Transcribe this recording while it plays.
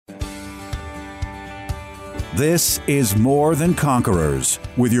This is More Than Conquerors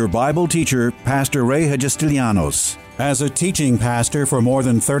with your Bible teacher, Pastor Ray Hagestilianos. As a teaching pastor for more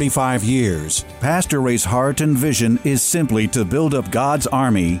than 35 years, Pastor Ray's heart and vision is simply to build up God's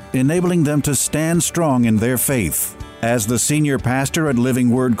army, enabling them to stand strong in their faith. As the senior pastor at Living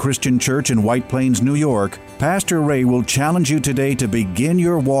Word Christian Church in White Plains, New York, Pastor Ray will challenge you today to begin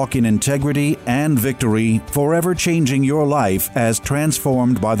your walk in integrity and victory, forever changing your life as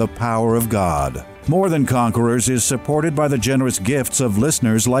transformed by the power of God. More Than Conquerors is supported by the generous gifts of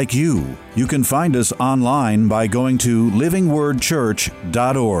listeners like you. You can find us online by going to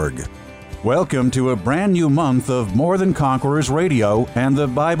livingwordchurch.org. Welcome to a brand new month of More Than Conquerors Radio and the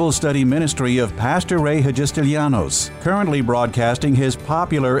Bible study ministry of Pastor Ray Hagestilianos, currently broadcasting his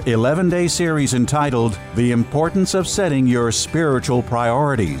popular 11-day series entitled The Importance of Setting Your Spiritual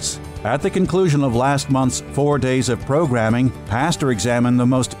Priorities. At the conclusion of last month's 4 days of programming, Pastor examined the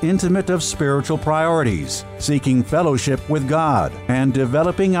most intimate of spiritual priorities, seeking fellowship with God and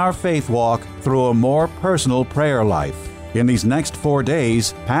developing our faith walk through a more personal prayer life. In these next 4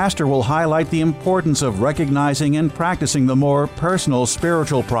 days, Pastor will highlight the importance of recognizing and practicing the more personal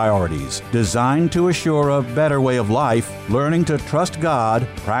spiritual priorities designed to assure a better way of life, learning to trust God,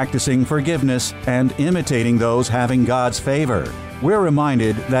 practicing forgiveness, and imitating those having God's favor. We're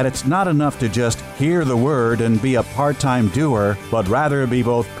reminded that it's not enough to just hear the Word and be a part-time doer, but rather be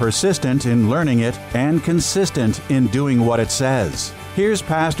both persistent in learning it and consistent in doing what it says. Here's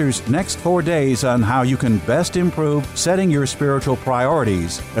Pastor's next 4 days on how you can best improve setting your spiritual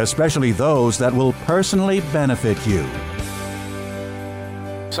priorities, especially those that will personally benefit you.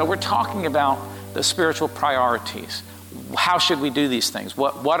 So we're talking about the spiritual priorities. How should we do these things?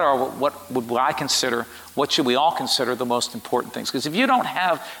 What would I consider, what should we all consider the most important things? Because if you don't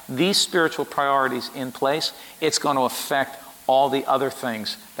have these spiritual priorities in place, it's going to affect all the other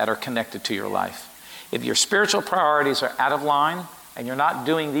things that are connected to your life. If your spiritual priorities are out of line, and you're not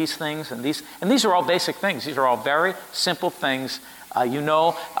doing these things, and these are all basic things. These are all very simple things.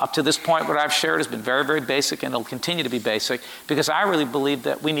 Up to this point, what I've shared has been very, very basic, and it'll continue to be basic, because I really believe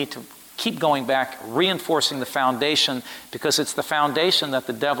that we need to keep going back, reinforcing the foundation, because it's the foundation that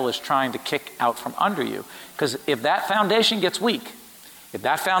the devil is trying to kick out from under you. Because if that foundation gets weak, if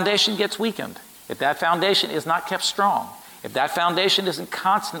that foundation gets weakened, if that foundation is not kept strong, if that foundation isn't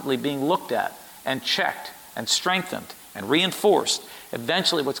constantly being looked at and checked and strengthened and reinforced,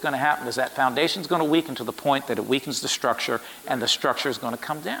 eventually what's going to happen is that foundation is going to weaken to the point that it weakens the structure, and the structure is going to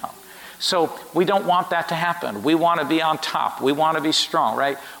come down. So we don't want that to happen. We want to be on top. We want to be strong,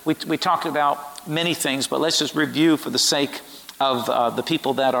 right? We talked about many things, but let's just review for the sake of the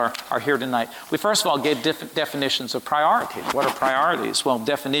people that are here tonight. We first of all gave definitions of priorities. What are priorities? Well,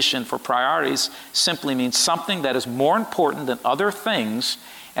 definition for priorities simply means something that is more important than other things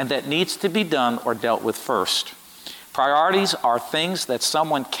and that needs to be done or dealt with first. Priorities are things that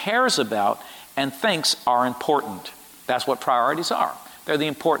someone cares about and thinks are important. That's what priorities are. They're the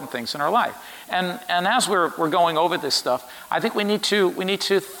important things in our life. And as we're going over this stuff, I think we need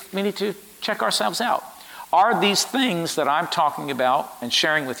to check ourselves out. Are these things that I'm talking about and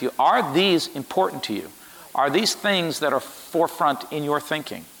sharing with you, are these important to you? Are these things that are forefront in your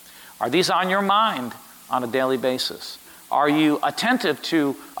thinking? Are these on your mind on a daily basis? Are you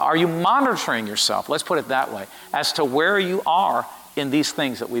monitoring yourself, let's put it that way, as to where you are in these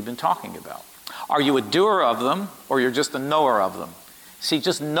things that we've been talking about? Are you a doer of them, or you're just a knower of them? See,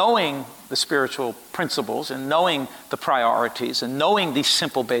 just knowing the spiritual principles and knowing the priorities and knowing these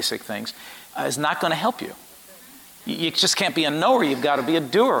simple basic things is not going to help you. You just can't be a knower, you've got to be a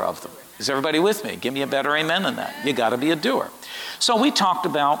doer of them. Is everybody with me? Give me a better amen than that. You got to be a doer. So we talked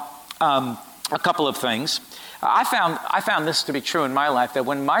about a couple of things. I found this to be true in my life, that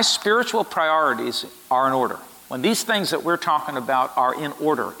when my spiritual priorities are in order, when these things that we're talking about are in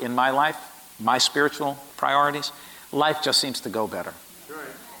order in my life, my spiritual priorities, life just seems to go better.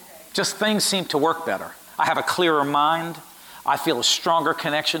 Just things seem to work better. I have a clearer mind. I feel a stronger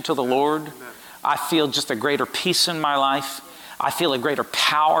connection to the Lord. I feel just a greater peace in my life. I feel a greater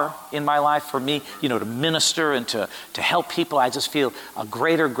power in my life for me, to minister and to help people. I just feel a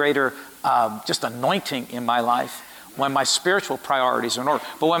greater just anointing in my life when my spiritual priorities are in order.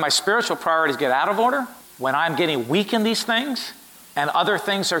 But when my spiritual priorities get out of order, when I'm getting weak in these things, and other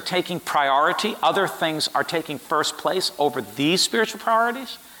things are taking priority, other things are taking first place over these spiritual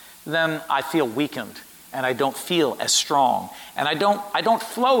priorities, then I feel weakened, and I don't feel as strong, and I don't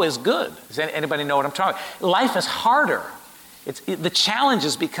flow as good. Does anybody know what I'm talking about? Life is harder. The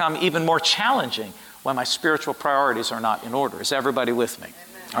challenges become even more challenging when my spiritual priorities are not in order. Is everybody with me?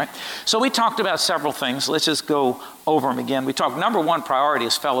 All right. So we talked about several things. Let's just go over them again. We talked, number one priority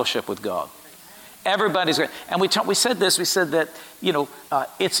is fellowship with God. Everybody's great. And we said this, we said that,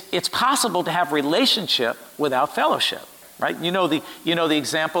 it's possible to have relationship without fellowship, right? You know the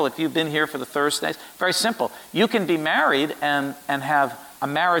example, if you've been here for the Thursdays, very simple. You can be married and have a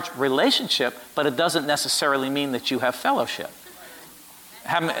marriage relationship, but it doesn't necessarily mean that you have fellowship.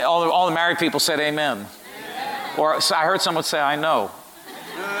 All the married people said amen. Or so I heard someone say, I know.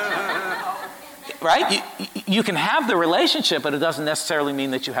 Right? You can have the relationship, but it doesn't necessarily mean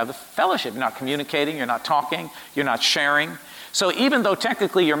that you have the fellowship. You're not communicating, you're not talking, you're not sharing. So even though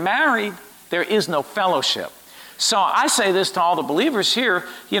technically you're married, there is no fellowship. So I say this to all the believers here,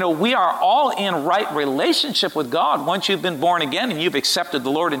 we are all in right relationship with God. Once you've been born again and you've accepted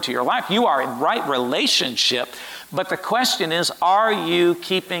the Lord into your life, you are in right relationship. But the question is, are you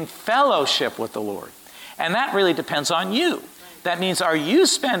keeping fellowship with the Lord? And that really depends on you. That means, are you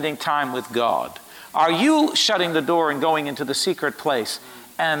spending time with God? Are you shutting the door and going into the secret place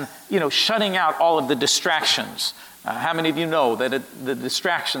and, shutting out all of the distractions? How many of you know that the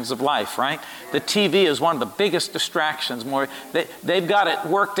distractions of life, right? The TV is one of the biggest distractions. They've got it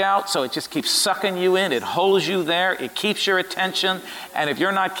worked out so it just keeps sucking you in. It holds you there. It keeps your attention. And if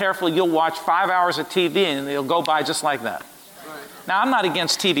you're not careful, you'll watch 5 hours of TV and it'll go by just like that. Right. Now, I'm not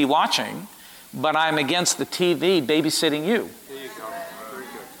against TV watching, but I'm against the TV babysitting you. There you go. Very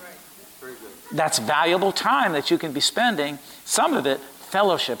good. Very good. That's valuable time that you can be spending, some of it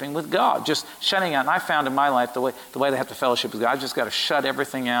fellowshipping with God, just shutting out. And I found in my life the way they have to fellowship with God, I've just got to shut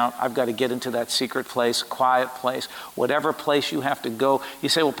everything out. I've got to get into that secret place, quiet place, whatever place you have to go. You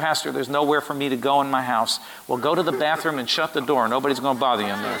say, well, Pastor, there's nowhere for me to go in my house. Well, go to the bathroom and shut the door. Nobody's going to bother you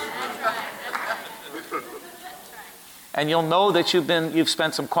in there. And you'll know that you've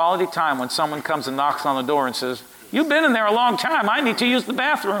spent some quality time when someone comes and knocks on the door and says, you've been in there a long time. I need to use the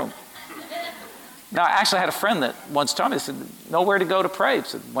bathroom. Now, I actually had a friend that once told me, he said, nowhere to go to pray. He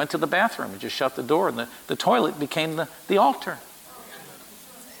said, went to the bathroom and just shut the door, and the toilet became the altar.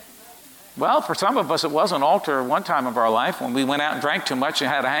 Well, for some of us, it was an altar one time of our life when we went out and drank too much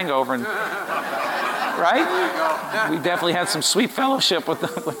and had a hangover. And, right? We definitely had some sweet fellowship with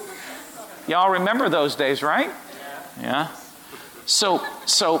them. Y'all remember those days, right? Yeah. So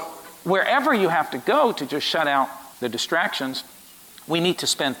wherever you have to go to just shut out the distractions, we need to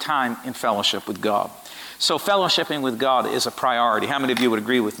spend time in fellowship with God. So fellowshipping with God is a priority. How many of you would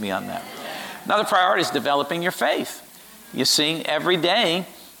agree with me on that? Another priority is developing your faith. You see, every day,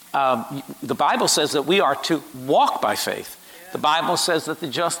 the Bible says that we are to walk by faith. The Bible says that the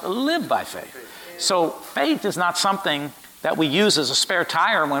just live by faith. So faith is not something that we use as a spare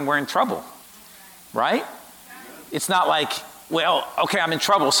tire when we're in trouble, right? It's not like, well, okay, I'm in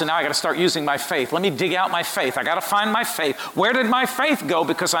trouble, so now I got to start using my faith. Let me dig out my faith. I got to find my faith. Where did my faith go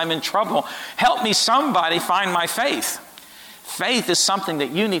because I'm in trouble? Help me, somebody, find my faith. Faith is something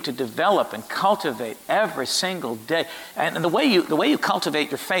that you need to develop and cultivate every single day. And the way you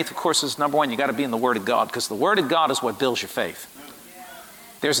cultivate your faith, of course, is number one, you got to be in the Word of God, because the Word of God is what builds your faith.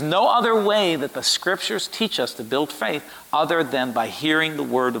 There's no other way that the Scriptures teach us to build faith other than by hearing the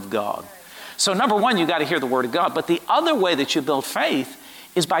Word of God. So number one, you got to hear the Word of God. But the other way that you build faith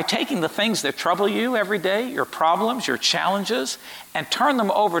is by taking the things that trouble you every day, your problems, your challenges, and turn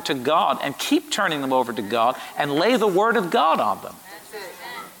them over to God and keep turning them over to God and lay the Word of God on them.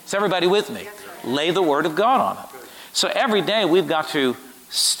 Is everybody with me? Lay the Word of God on it. So every day we've got to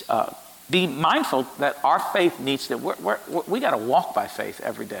be mindful that our faith needs to, we got to walk by faith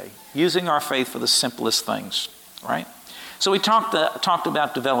every day, using our faith for the simplest things, right? So we talked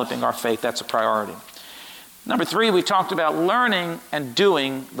about developing our faith. That's a priority. Number three, we talked about learning and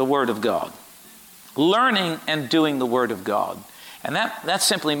doing the Word of God. Learning and doing the Word of God. And that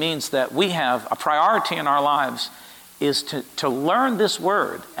simply means that we have a priority in our lives is to learn this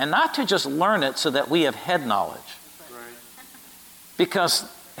Word, and not to just learn it so that we have head knowledge. Right.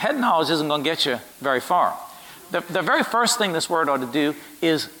 Because head knowledge isn't going to get you very far. The very first thing this Word ought to do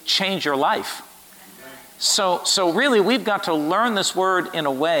is change your life. So really, we've got to learn this Word in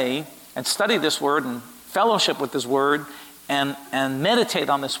a way and study this Word and fellowship with this Word and meditate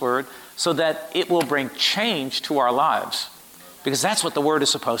on this Word so that it will bring change to our lives, because that's what the Word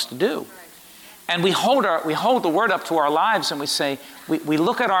is supposed to do. And we hold the Word up to our lives, and we say, we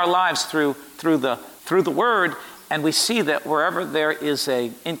look at our lives through the Word, and we see that wherever there is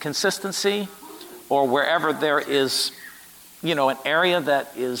a inconsistency, or wherever there is, an area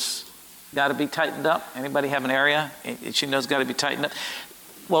that is got to be tightened up. Anybody have an area she knows got to be tightened up?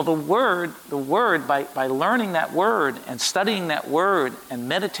 Well, the Word, by learning that Word and studying that Word and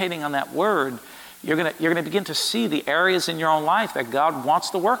meditating on that Word, you're gonna begin to see the areas in your own life that God wants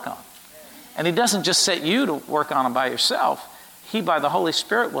to work on. And He doesn't just set you to work on them by yourself. He, by the Holy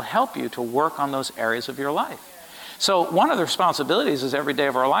Spirit, will help you to work on those areas of your life. So one of the responsibilities is every day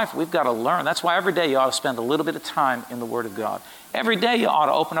of our life, we've got to learn. That's why every day you ought to spend a little bit of time in the Word of God. Every day you ought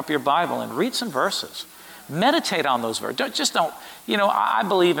to open up your Bible and read some verses. Meditate on those verses. I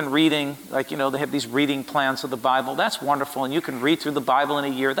believe in reading, they have these reading plans of the Bible. That's wonderful. And you can read through the Bible in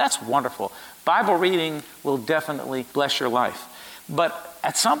a year. That's wonderful. Bible reading will definitely bless your life. But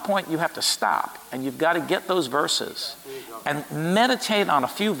at some point you have to stop, and you've got to get those verses and meditate on a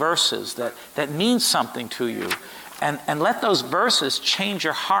few verses that mean something to you. And let those verses change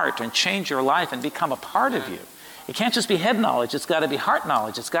your heart and change your life and become a part of you. It can't just be head knowledge. It's got to be heart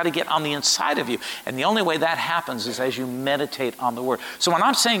knowledge. It's got to get on the inside of you. And the only way that happens is as you meditate on the Word. So when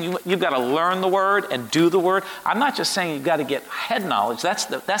I'm saying you've got to learn the Word and do the Word, I'm not just saying you've got to get head knowledge. That's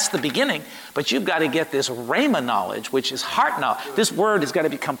the beginning. But you've got to get this rhema knowledge, which is heart knowledge. This Word has got to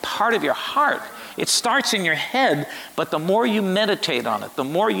become part of your heart. It starts in your head, but the more you meditate on it, the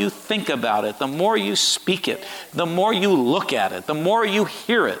more you think about it, the more you speak it, the more you look at it, the more you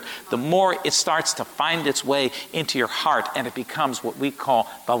hear it, the more it starts to find its way into your heart, and it becomes what we call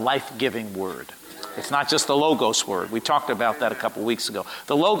the life-giving Word. It's not just the Logos Word. We talked about that a couple weeks ago.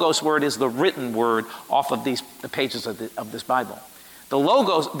 The Logos Word is the written Word off of the pages of this Bible. The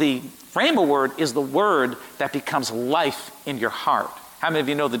Rhema Word is the Word that becomes life in your heart. How many of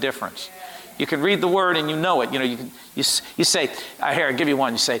you know the difference? You can read the Word and you know it. You say, here, I'll give you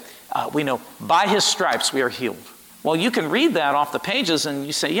one. You say, we know, by His stripes we are healed. Well, you can read that off the pages and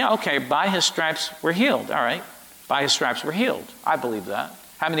you say, yeah, okay, by His stripes we're healed. All right, by His stripes we're healed. I believe that.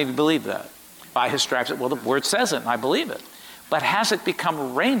 How many of you believe that? By His stripes, well, the Word says it and I believe it. But has it become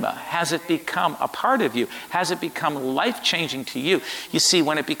rhema? Has it become a part of you? Has it become life-changing to you? You see,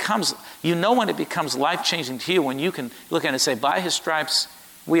 when it becomes life-changing to you, when you can look at it and say, by His stripes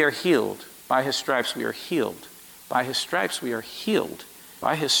we are healed. By His stripes we are healed. By His stripes we are healed.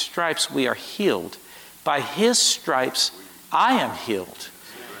 By His stripes we are healed. By His stripes I am healed.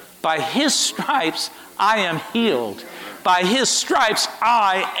 By His stripes I am healed. By His stripes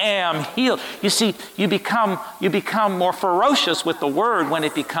I am healed. You see, you become more ferocious with the Word when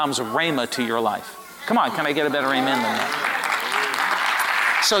it becomes rhema to your life. Come on, can I get a better amen than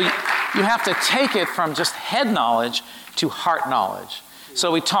that? So you have to take it from just head knowledge to heart knowledge.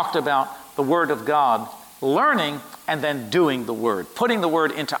 So we talked about the Word of God, learning and then doing the Word, putting the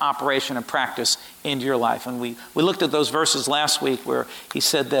Word into operation and practice into your life. And we looked at those verses last week where he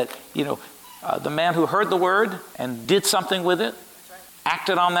said that, the man who heard the Word and did something with it,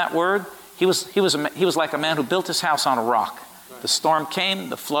 acted on that Word, he was like a man who built his house on a rock. The storm came,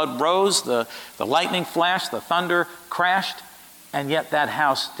 the flood rose, the lightning flashed, the thunder crashed, and yet that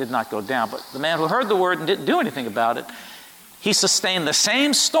house did not go down. But the man who heard the Word and didn't do anything about it, he sustained the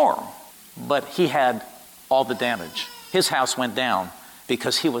same storm, but he had all the damage. His house went down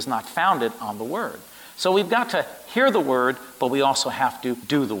because he was not founded on the Word. So we've got to hear the Word, but we also have to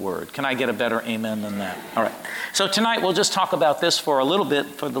do the Word. Can I get a better amen than that? All right. So tonight we'll just talk about this for the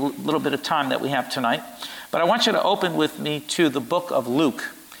little bit of time that we have tonight. But I want you to open with me to the book of Luke,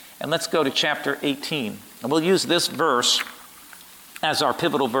 and let's go to chapter 18. And we'll use this verse as our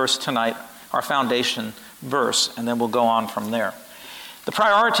pivotal verse tonight, our foundation verse, and then we'll go on from there. The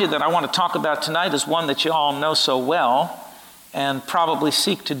priority that I want to talk about tonight is one that you all know so well and probably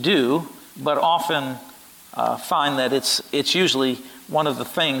seek to do, but often find that it's usually one of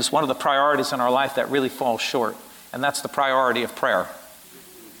the priorities in our life that really falls short, and that's the priority of prayer.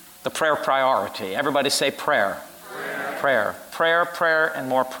 The prayer priority. Everybody say prayer. Prayer. Prayer, prayer, and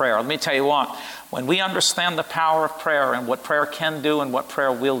more prayer. Let me tell you what, when we understand the power of prayer and what prayer can do and what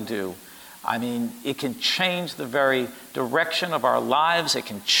prayer will do, it can change the very direction of our lives. It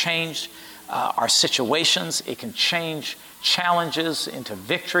can change our situations. It can change challenges into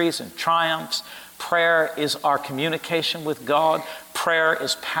victories and triumphs. Prayer is our communication with God. Prayer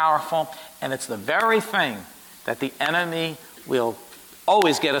is powerful, and it's the very thing that the enemy will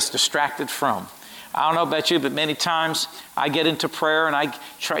always get us distracted from. I don't know about you, but many times I get into prayer and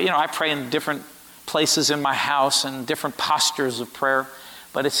I pray in different places in my house and different postures of prayer.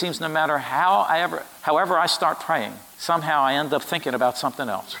 But it seems no matter however I start praying, somehow I end up thinking about something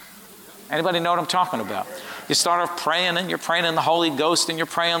else. Anybody know what I'm talking about? You start off praying and you're praying in the Holy Ghost and you're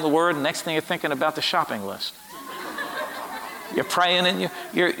praying the Word, and next thing you're thinking about the shopping list. You're praying and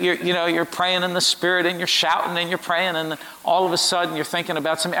you're praying in the Spirit and you're shouting and you're praying, and all of a sudden you're thinking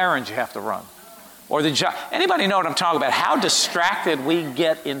about some errands you have to run. Or the job. Anybody know what I'm talking about? How distracted we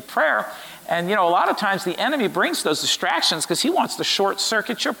get in prayer. And a lot of times the enemy brings those distractions because he wants to short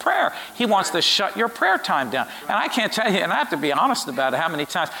circuit your prayer. He wants to shut your prayer time down. And I can't tell you, and I have to be honest about it, how many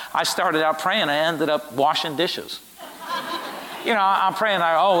times I started out praying and I ended up washing dishes. I'm praying,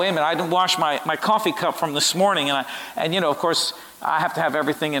 wait a minute, I didn't wash my coffee cup from this morning. And of course, I have to have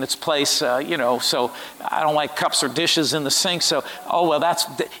everything in its place, so I don't like cups or dishes in the sink. So,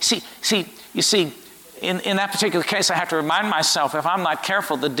 you see, in that particular case, I have to remind myself, if I'm not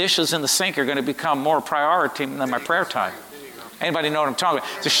careful, the dishes in the sink are going to become more priority than my prayer time. Anybody know what I'm talking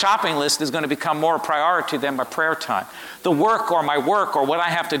about? The shopping list is going to become more priority than my prayer time. The work or what I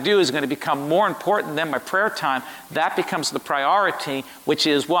have to do is going to become more important than my prayer time. That becomes the priority, which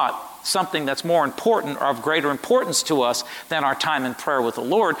is what? Something that's more important or of greater importance to us than our time in prayer with the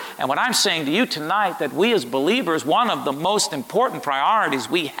Lord. And what I'm saying to you tonight, that we as believers, one of the most important priorities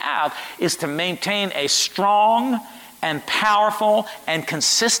we have is to maintain a strong and powerful and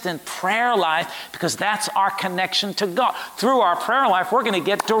consistent prayer life, because that's our connection to God. Through our prayer life, we're going to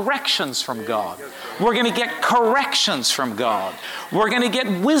get directions from God. We're going to get corrections from God. We're going to get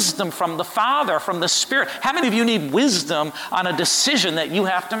wisdom from the Father, from the Spirit. How many of you need wisdom on a decision that you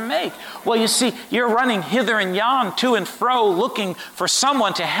have to make? Well, you see, you're running hither and yon, to and fro, looking for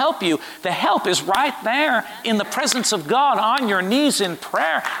someone to help you. The help is right there in the presence of God, on your knees in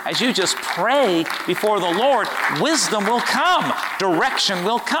prayer. As you just pray before the Lord, wisdom will come. Direction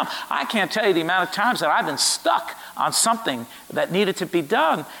will come. I can't tell you the amount of times that I've been stuck on something that needed to be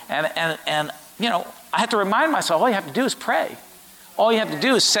done. And I have to remind myself, all you have to do is pray. All you have to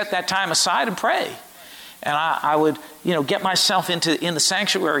do is set that time aside and pray. And I would, get myself in the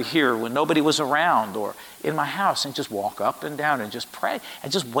sanctuary here when nobody was around, or in my house, and just walk up and down and just pray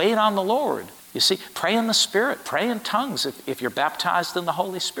and just wait on the Lord. You see, pray in the Spirit, pray in tongues if you're baptized in the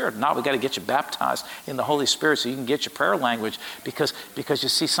Holy Spirit. Now we've got to get you baptized in the Holy Spirit so you can get your prayer language, because you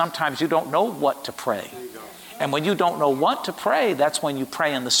see, sometimes you don't know what to pray. And when you don't know what to pray, that's when you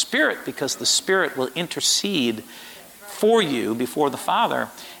pray in the Spirit, because the Spirit will intercede for you before the Father,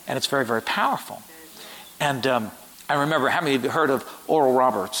 and it's very, very powerful. And I remember, how many of you heard of Oral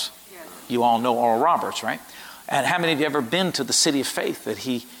Roberts? Yes. You all know Oral Roberts, right? And how many of you ever been to the City of Faith that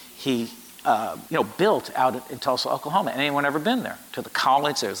he built out in Tulsa, Oklahoma? Anyone ever been there? To the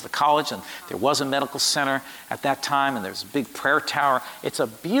college? There's the college, and there was a medical center at that time, and there's a big prayer tower. It's a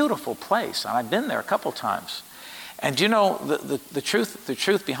beautiful place, and I've been there a couple times. And the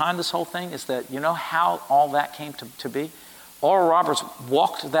truth behind this whole thing is that, how all that came to be? Oral Roberts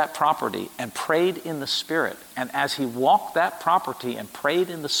walked that property and prayed in the Spirit. And as he walked that property and prayed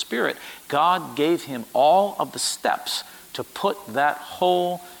in the Spirit, God gave him all of the steps to put that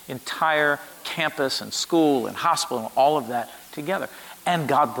whole entire campus and school and hospital and all of that together. And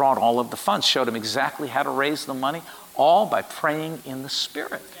God brought all of the funds, showed him exactly how to raise the money, all by praying in the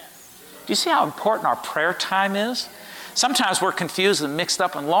Spirit. Do you see how important our prayer time is? Sometimes we're confused and mixed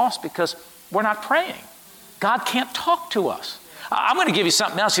up and lost because we're not praying. God can't talk to us. I'm going to give you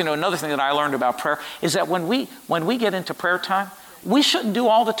something else. Another thing that I learned about prayer is that when we get into prayer time, we shouldn't do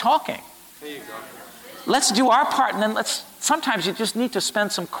all the talking. There you go. Let's do our part, and then sometimes you just need to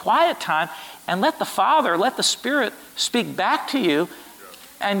spend some quiet time and let the Father, let the Spirit speak back to you.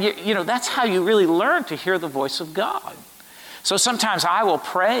 And that's how you really learn to hear the voice of God. So sometimes I will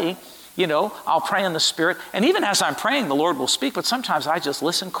pray, I'll pray in the Spirit, and even as I'm praying, the Lord will speak, but sometimes I just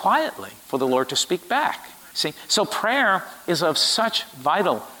listen quietly for the Lord to speak back. See, so prayer is of such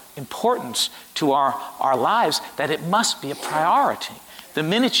vital importance to our lives that it must be a priority. The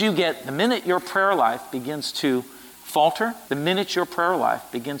minute your prayer life begins to falter, the minute your prayer life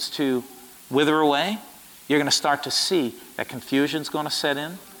begins to wither away, you're going to start to see that confusion's going to set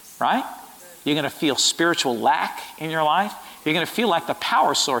in, right? You're going to feel spiritual lack in your life. You're going to feel like the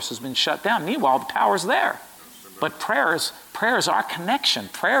power source has been shut down. Meanwhile, the power's there. But prayer is our connection.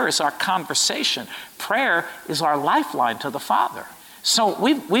 Prayer is our conversation. Prayer is our lifeline to the Father. So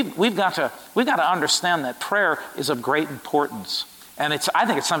we've got to understand that prayer is of great importance. And I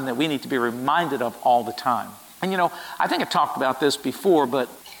think it's something that we need to be reminded of all the time. And I think I talked about this before, but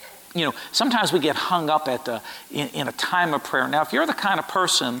sometimes we get hung up in a time of prayer. Now, if you're the kind of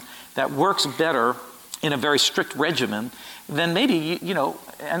person that works better in a very strict regimen, then maybe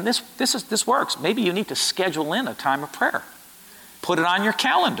and this works. Maybe you need to schedule in a time of prayer. Put it on your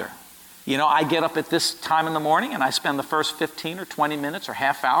calendar. I get up at this time in the morning and I spend the first 15 or 20 minutes or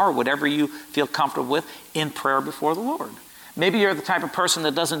half hour, whatever you feel comfortable with, in prayer before the Lord. Maybe you're the type of person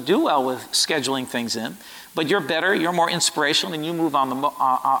that doesn't do well with scheduling things in, but you're better, you're more inspirational, and you move by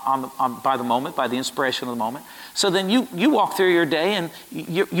the inspiration of the moment. So then you walk through your day, and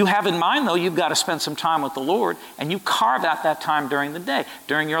you have in mind, though, you've got to spend some time with the Lord, and you carve out that time during the day,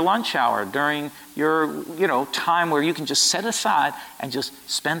 during your lunch hour, during your time where you can just set aside and just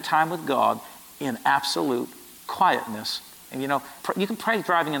spend time with God in absolute quietness. And you can pray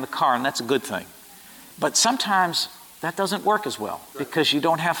driving in the car, and that's a good thing. But sometimes that doesn't work as well because you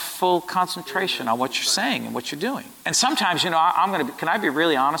don't have full concentration on what you're saying and what you're doing. And sometimes, can I be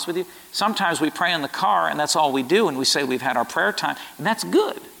really honest with you? Sometimes we pray in the car and that's all we do, and we say we've had our prayer time, and that's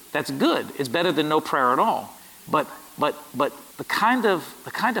good. That's good. It's better than no prayer at all. But the kind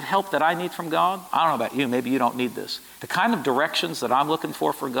of help that I need from God, I don't know about you, maybe you don't need this. The kind of directions that I'm looking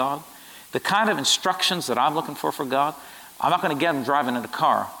for God, the kind of instructions that I'm looking for God, I'm not going to get them driving in a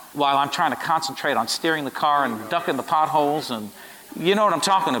car while I'm trying to concentrate on steering the car and ducking the potholes, and you know what I'm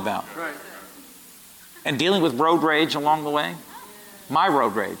talking about. Right. And dealing with road rage along the way. My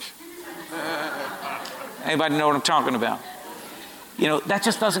road rage. Anybody know what I'm talking about? That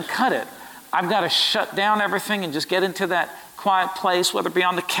just doesn't cut it. I've got to shut down everything and just get into that quiet place, whether it be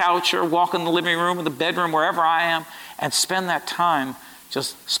on the couch or walk in the living room or the bedroom, wherever I am, and spend that time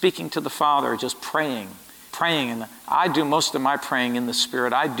just speaking to the Father, just praying. And I do most of my praying in the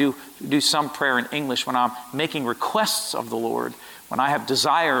Spirit. I do some prayer in English when I'm making requests of the Lord, when I have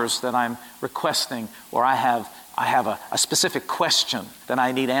desires that I'm requesting, or I have a specific question that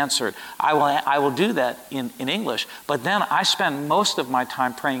I need answered. I will do that in English, but then I spend most of my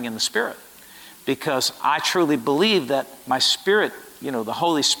time praying in the Spirit, because I truly believe that my spirit, the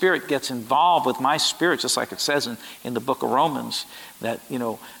Holy Spirit gets involved with my spirit, just like it says in the book of Romans, that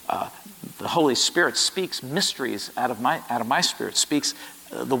the Holy Spirit speaks mysteries out of my spirit, speaks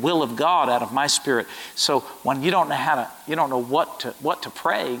the will of God out of my spirit. So when you don't know what to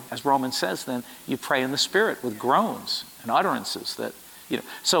pray, as Romans says, then you pray in the Spirit with groans and utterances that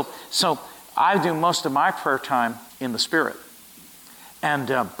So I do most of my prayer time in the Spirit, and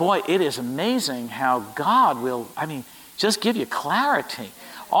boy, it is amazing how God will, just give you clarity.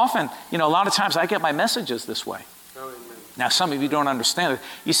 Often, a lot of times I get my messages this way. Now, some of you don't understand it.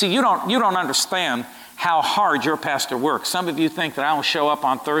 You see, you don't understand how hard your pastor works. Some of you think that I don't show up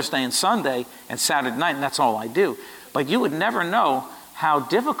on Thursday and Sunday and Saturday night, and that's all I do. But you would never know how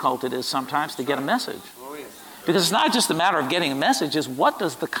difficult it is sometimes to get a message. Because it's not just a matter of getting a message, it's what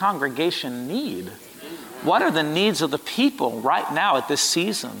does the congregation need? What are the needs of the people right now at this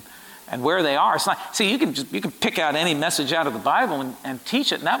season? And where they are. It's not, see, you can pick out any message out of the Bible and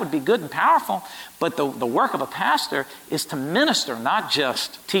teach it, and that would be good and powerful. But the work of a pastor is to minister, not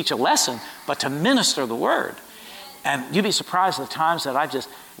just teach a lesson, but to minister the word. And you'd be surprised at the times that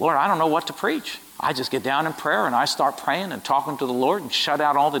Lord, I don't know what to preach. I just get down in prayer and I start praying and talking to the Lord and shut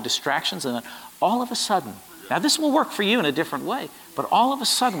out all the distractions, and then all of a sudden, now this will work for you in a different way, but all of a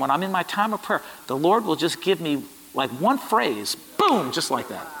sudden when I'm in my time of prayer, the Lord will just give me like one phrase, boom, just like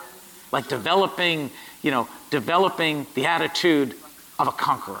that. Like developing the attitude of a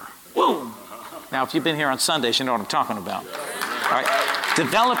conqueror. Boom. Now, if you've been here on Sundays, you know what I'm talking about. All right?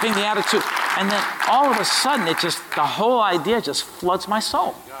 Developing the attitude. And then all of a sudden, the whole idea just floods my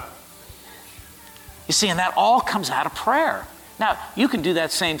soul. You see, and that all comes out of prayer. Now, you can do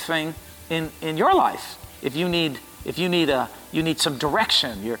that same thing in your life. If you need some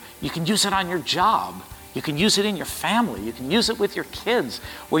direction, you can use it on your job. You can use it in your family. You can use it with your kids,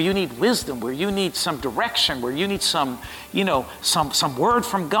 where you need wisdom, where you need some direction, where you need some word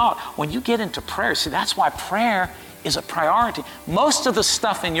from God. When you get into prayer, see, that's why prayer is a priority. Most of the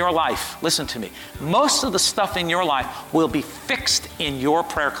stuff in your life, listen to me, most of the stuff in your life will be fixed in your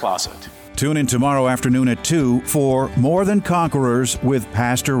prayer closet. Tune in tomorrow afternoon at 2 for More Than Conquerors with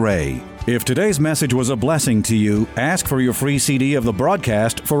Pastor Ray. If today's message was a blessing to you, ask for your free CD of the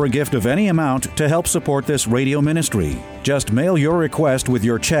broadcast for a gift of any amount to help support this radio ministry. Just mail your request with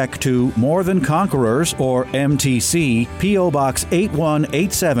your check to More Than Conquerors, or MTC, P.O. Box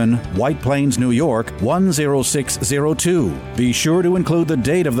 8187, White Plains, New York 10602. Be sure to include the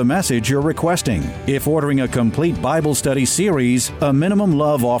date of the message you're requesting. If ordering a complete Bible study series, a minimum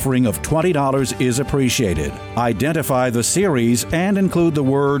love offering of $20 is appreciated. Identify the series and include the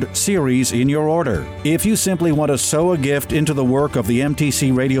word series in your order. If you simply want to sow a gift into the work of the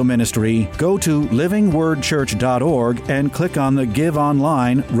MTC Radio Ministry, go to livingwordchurch.org and click on the Give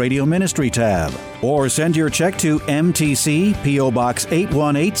Online Radio Ministry tab. Or send your check to MTC, P.O. Box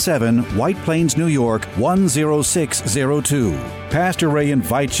 8187, White Plains, New York 10602. Pastor Ray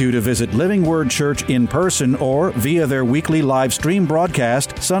invites you to visit Living Word Church in person or via their weekly live stream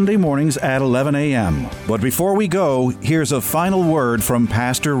broadcast Sunday mornings at 11 a.m. But before we go, here's a final word from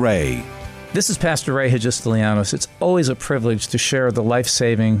Pastor Ray. This is Pastor Ray Hagistilianos. It's always a privilege to share the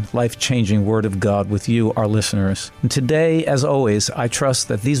life-saving, life-changing Word of God with you, our listeners. And today, as always, I trust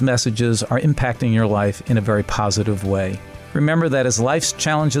that these messages are impacting your life in a very positive way. Remember that as life's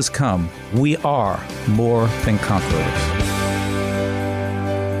challenges come, we are more than conquerors.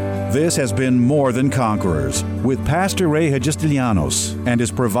 This has been More Than Conquerors with Pastor Ray Hagestilianos and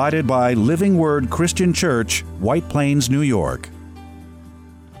is provided by Living Word Christian Church, White Plains, New York.